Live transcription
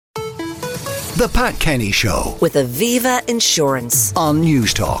The Pat Kenny Show with Aviva Insurance on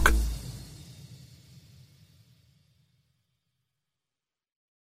News Talk.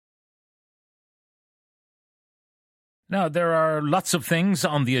 Now, there are lots of things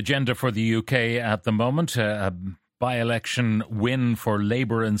on the agenda for the UK at the moment. A by-election win for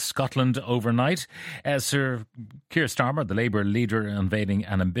Labour in Scotland overnight. Sir Keir Starmer, the Labour leader, unveiling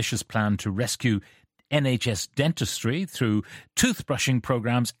an ambitious plan to rescue NHS dentistry through toothbrushing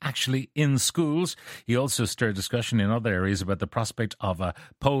programmes actually in schools. He also stirred discussion in other areas about the prospect of a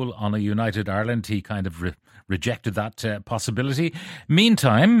poll on a united Ireland. He kind of rejected that possibility.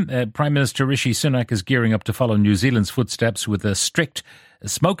 Meantime, Prime Minister Rishi Sunak is gearing up to follow New Zealand's footsteps with a strict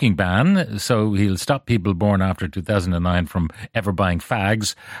smoking ban, so he'll stop people born after 2009 from ever buying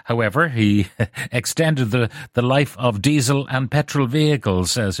fags. However, he extended the life of diesel and petrol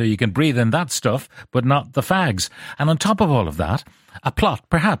vehicles, so you can breathe in that stuff, but not the fags. And on top of all of that, a plot,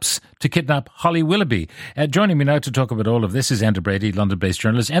 perhaps, to kidnap Holly Willoughby. Joining me now to talk about all of this is Enda Brady, London-based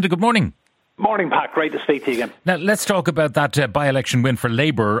journalist. Enda, good morning. Morning, Pat. Great to speak to you again. Now, let's talk about that by-election win for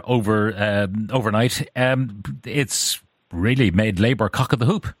Labour overnight. It's really made Labour cock of the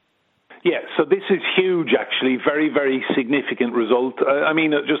hoop. Yeah, so this is huge, actually. Very, very significant result. I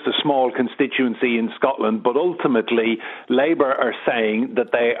mean, just a small constituency in Scotland, but ultimately Labour are saying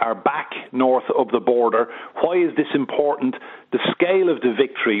that they are back north of the border. Why is this important? The scale of the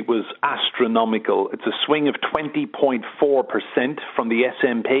victory was astronomical. It's a swing of 20.4% from the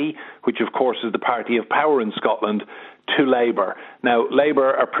SNP, which of course is the party of power in Scotland, to Labour. Now,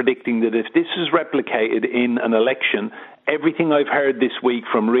 Labour are predicting that if this is replicated in an election, everything I've heard this week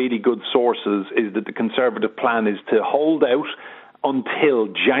from really good sources is that the Conservative plan is to hold out until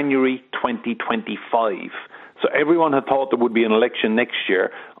January 2025. So everyone had thought there would be an election next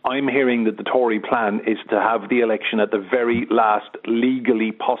year. I'm hearing that the Tory plan is to have the election at the very last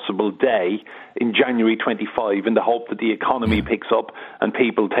legally possible day in January 25 in the hope that the economy picks up and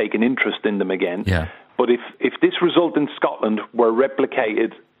people take an interest in them again. Yeah. But if this result in Scotland were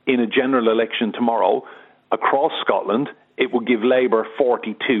replicated in a general election tomorrow across Scotland, it would give Labour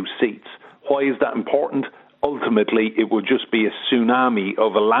 42 seats. Why is that important? Ultimately, it would just be a tsunami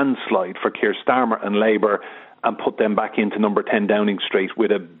of a landslide for Keir Starmer and Labour and put them back into number 10 Downing Street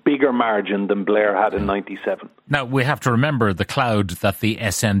with a bigger margin than Blair had in 97. Now, we have to remember the cloud that the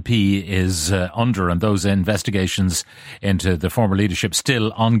SNP is under, and those investigations into the former leadership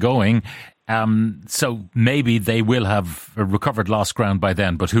still ongoing. So maybe they will have recovered lost ground by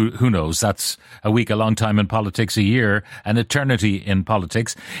then, but who knows? That's a week, a long time in politics, a year, an eternity in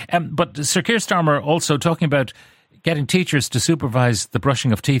politics. But Sir Keir Starmer also talking about getting teachers to supervise the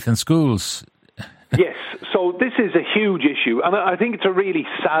brushing of teeth in schools. Yes, so this is a huge issue, and I think it's a really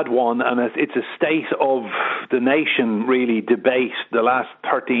sad one, and it's a state of the nation really debate the last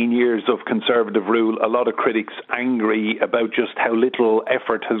 13 years of Conservative rule. A lot of critics angry about just how little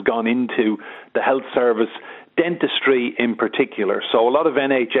effort has gone into the health service, dentistry in particular. So a lot of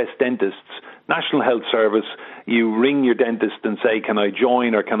NHS dentists, National Health Service, you ring your dentist and say, can I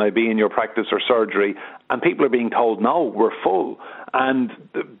join or can I be in your practice or surgery? And people are being told, no, we're full. And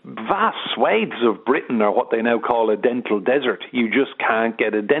the vast swathes of Britain are what they now call a dental desert. You just can't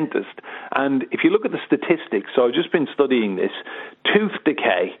get a dentist. And if you look at the statistics, so I've just been studying this, tooth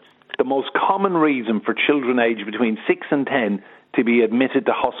decay, the most common reason for children aged between 6 and 10 to be admitted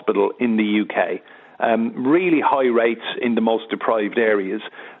to hospital in the UK. Really high rates in the most deprived areas.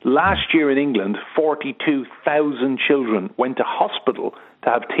 Last year in England, 42,000 children went to hospital to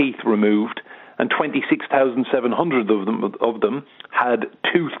have teeth removed, and 26,700 of them had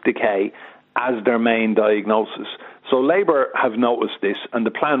tooth decay as their main diagnosis. So Labour have noticed this, and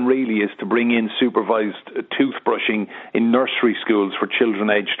the plan really is to bring in supervised toothbrushing in nursery schools for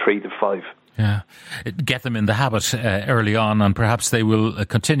children aged 3 to 5. Yeah, get them in the habit early on, and perhaps they will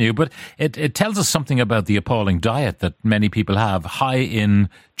continue. But it tells us something about the appalling diet that many people have, high in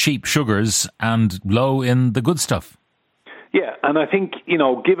cheap sugars and low in the good stuff. Yeah, and I think,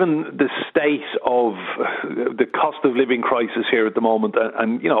 given the state of the cost of living crisis here at the moment,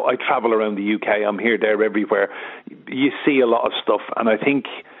 and, I travel around the UK, I'm here, there, everywhere, you see a lot of stuff, and I think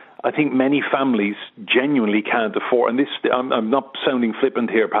many families genuinely can't afford, and this, I'm not sounding flippant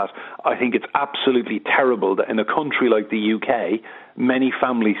here, Pat, I think it's absolutely terrible that in a country like the UK, many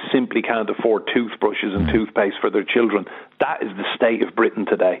families simply can't afford toothbrushes and toothpaste for their children. That is the state of Britain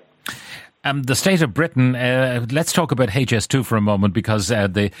today. The state of Britain, let's talk about HS2 for a moment, because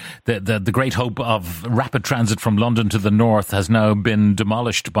the great hope of rapid transit from London to the north has now been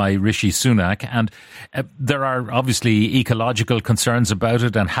demolished by Rishi Sunak. And there are obviously ecological concerns about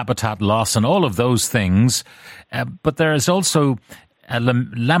it and habitat loss and all of those things. But there is also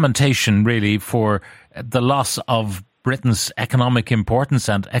lamentation, really, for the loss of Britain's economic importance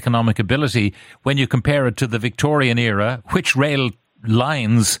and economic ability when you compare it to the Victorian era. Which rail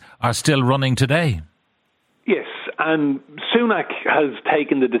lines are still running today? Yes, and Sunak has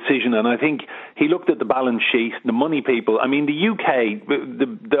taken the decision, and I think he looked at the balance sheet, the money people. I mean, the UK,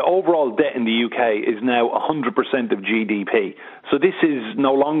 the overall debt in the UK is now 100% of GDP. So this is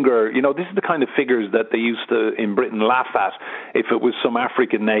no longer, this is the kind of figures that they used to, in Britain, laugh at. If it was some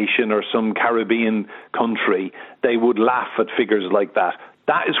African nation or some Caribbean country, they would laugh at figures like that.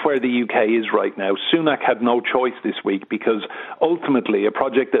 That is where the UK is right now. Sunak had no choice this week because ultimately a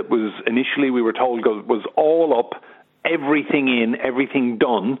project that was initially, we were told, was all up, everything in, everything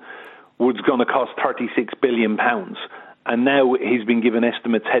done, was going to cost £36 billion. And now he's been given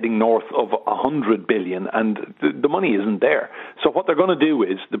estimates heading north of 100 billion, and the money isn't there. So what they're going to do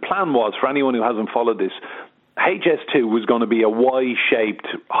is, the plan was, for anyone who hasn't followed this, HS2 was going to be a Y-shaped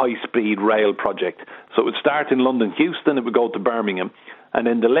high-speed rail project. So it would start in London, Houston, it would go to Birmingham, and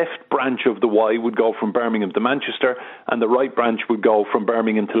then the left branch of the Y would go from Birmingham to Manchester, and the right branch would go from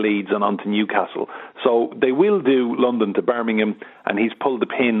Birmingham to Leeds and on to Newcastle. So they will do London to Birmingham, and he's pulled the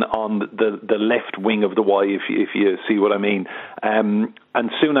pin on the left wing of the Y, if you see what I mean. And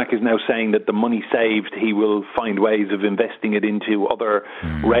Sunak is now saying that the money saved, he will find ways of investing it into other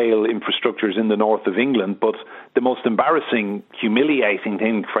rail infrastructures in the north of England. But the most embarrassing, humiliating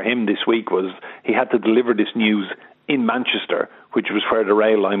thing for him this week was he had to deliver this news in Manchester, which was where the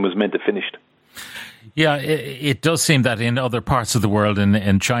rail line was meant to finish. Yeah, it does seem that in other parts of the world,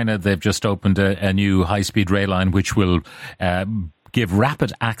 in China, they've just opened a new high-speed rail line which will give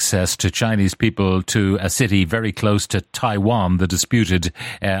rapid access to Chinese people to a city very close to Taiwan, the disputed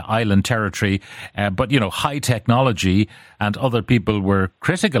island territory. But, high technology, and other people were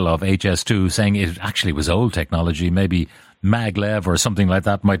critical of HS2, saying it actually was old technology, maybe maglev or something like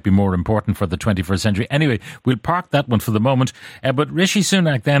that might be more important for the 21st century. Anyway, we'll park that one for the moment. But Rishi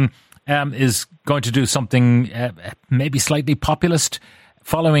Sunak then is going to do something maybe slightly populist,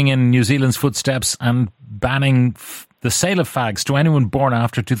 following in New Zealand's footsteps and banning the sale of fags to anyone born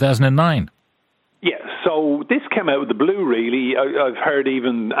after 2009. Yeah, so this came out of the blue, really. I've heard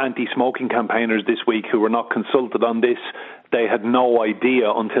even anti-smoking campaigners this week who were not consulted on this. They had no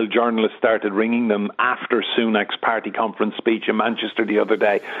idea until journalists started ringing them after Sunak's party conference speech in Manchester the other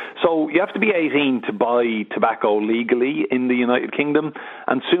day. So you have to be 18 to buy tobacco legally in the United Kingdom.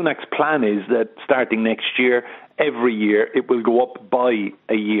 And Sunak's plan is that starting next year, every year, it will go up by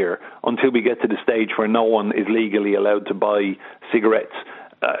a year until we get to the stage where no one is legally allowed to buy cigarettes.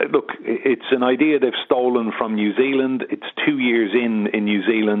 Look, it's an idea they've stolen from New Zealand. It's 2 years in New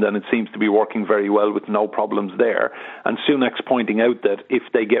Zealand, and it seems to be working very well with no problems there. And Sunak's pointing out that if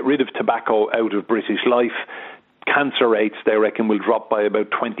they get rid of tobacco out of British life, cancer rates, they reckon, will drop by about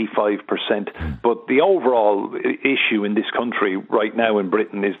 25%. But the overall issue in this country right now in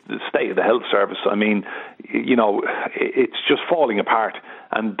Britain is the state of the health service. I mean, it's just falling apart.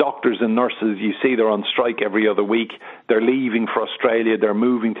 And doctors and nurses, you see they're on strike every other week. They're leaving for Australia. They're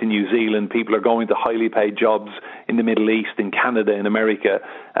moving to New Zealand. People are going to highly paid jobs in the Middle East, in Canada, in America.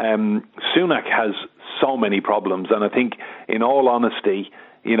 Sunak has so many problems. And I think, in all honesty,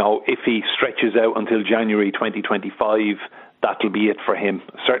 if he stretches out until January 2025, that'll be it for him,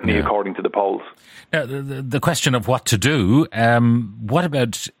 certainly according to the polls. Now, the question of what to do, what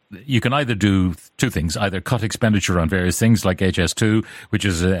about, you can either do two things, either cut expenditure on various things like HS2, which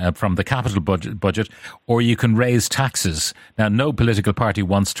is from the capital budget, or you can raise taxes. Now, no political party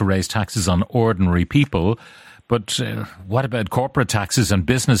wants to raise taxes on ordinary people, but what about corporate taxes and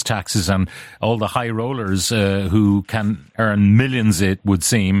business taxes and all the high rollers who can earn millions, it would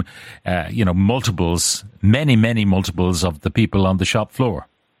seem, multiples, many, many multiples of the people on the shop floor?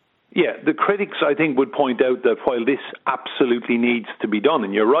 Yeah, the critics, I think, would point out that while this absolutely needs to be done,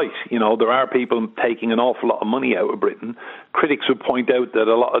 and you're right, there are people taking an awful lot of money out of Britain, critics would point out that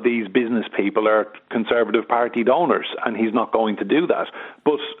a lot of these business people are Conservative Party donors, and he's not going to do that.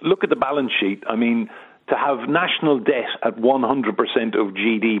 But look at the balance sheet. I mean, to have national debt at 100% of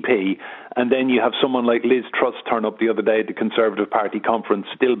GDP, and then you have someone like Liz Truss turn up the other day at the Conservative Party conference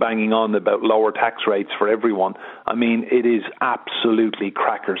still banging on about lower tax rates for everyone. I mean, it is absolutely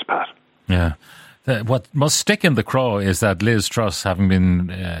crackers, Pat. Yeah. What must stick in the craw is that Liz Truss, having been,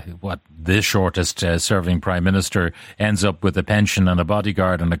 the shortest serving Prime Minister, ends up with a pension and a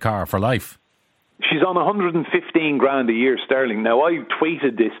bodyguard and a car for life. She's on 115 grand a year sterling. Now, I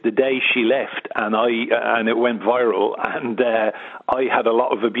tweeted this the day she left, and it went viral. And I had a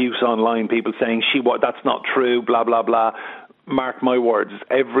lot of abuse online, people saying that's not true, blah blah blah. mark my words,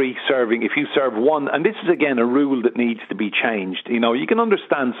 if you serve one, and this is again a rule that needs to be changed. You can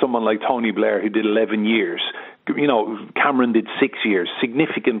understand someone like Tony Blair who did 11 years. Cameron did 6 years.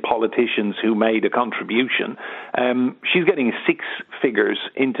 Significant politicians who made a contribution. She's getting 6 figures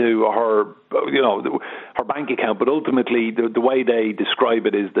into her bank account, but ultimately the way they describe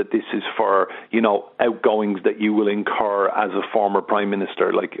it is that this is for, outgoings that you will incur as a former Prime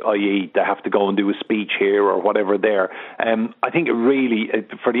Minister, like i.e. they have to go and do a speech here or whatever there. I think it really,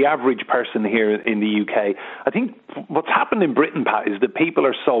 for the average person here in the UK, I think what's happened in Britain, Pat, is that people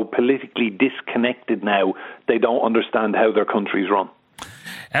are so politically disconnected now, they don't understand how their country's run.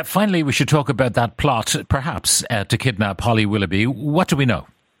 Finally, we should talk about that plot, perhaps, to kidnap Holly Willoughby. What do we know?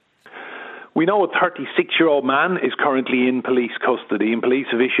 We know a 36-year-old man is currently in police custody, and police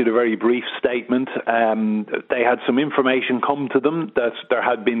have issued a very brief statement. They had some information come to them that there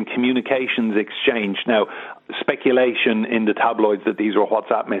had been communications exchanged. Now, speculation in the tabloids that these were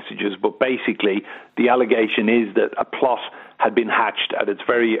WhatsApp messages, but basically the allegation is that a plot had been hatched at its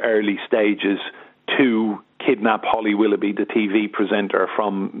very early stages to kidnap Holly Willoughby, the TV presenter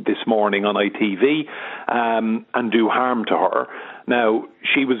from This Morning on ITV, and do harm to her. Now,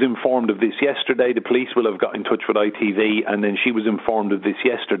 she was informed of this yesterday. The police will have got in touch with ITV, and then she was informed of this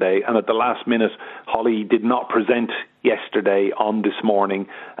yesterday. And at the last minute, Holly did not present yesterday on This Morning.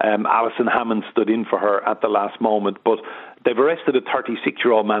 Alison Hammond stood in for her at the last moment. But they've arrested a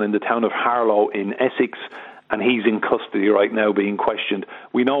 36-year-old man in the town of Harlow in Essex, and he's in custody right now being questioned.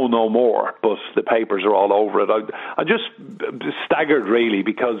 We know no more, but the papers are all over it. I just staggered, really,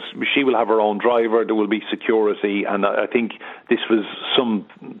 because she will have her own driver, there will be security, and I think this was some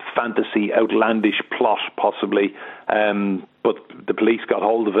fantasy, outlandish plot, possibly. But the police got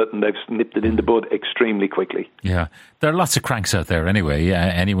hold of it and they've nipped it in the bud extremely quickly. Yeah, there are lots of cranks out there anyway.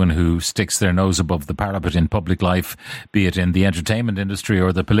 Anyone who sticks their nose above the parapet in public life, be it in the entertainment industry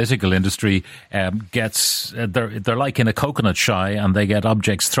or the political industry, they're like in a coconut shy and they get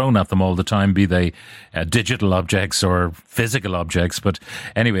objects thrown at them all the time, be they digital objects or physical objects. But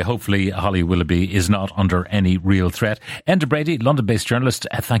anyway, hopefully Holly Willoughby is not under any real threat. Enda Brady, London-based journalist,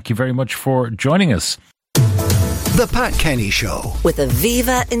 thank you very much for joining us. The Pat Kenny Show with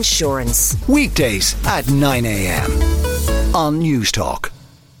Aviva Insurance. Weekdays at 9 a.m. on News Talk.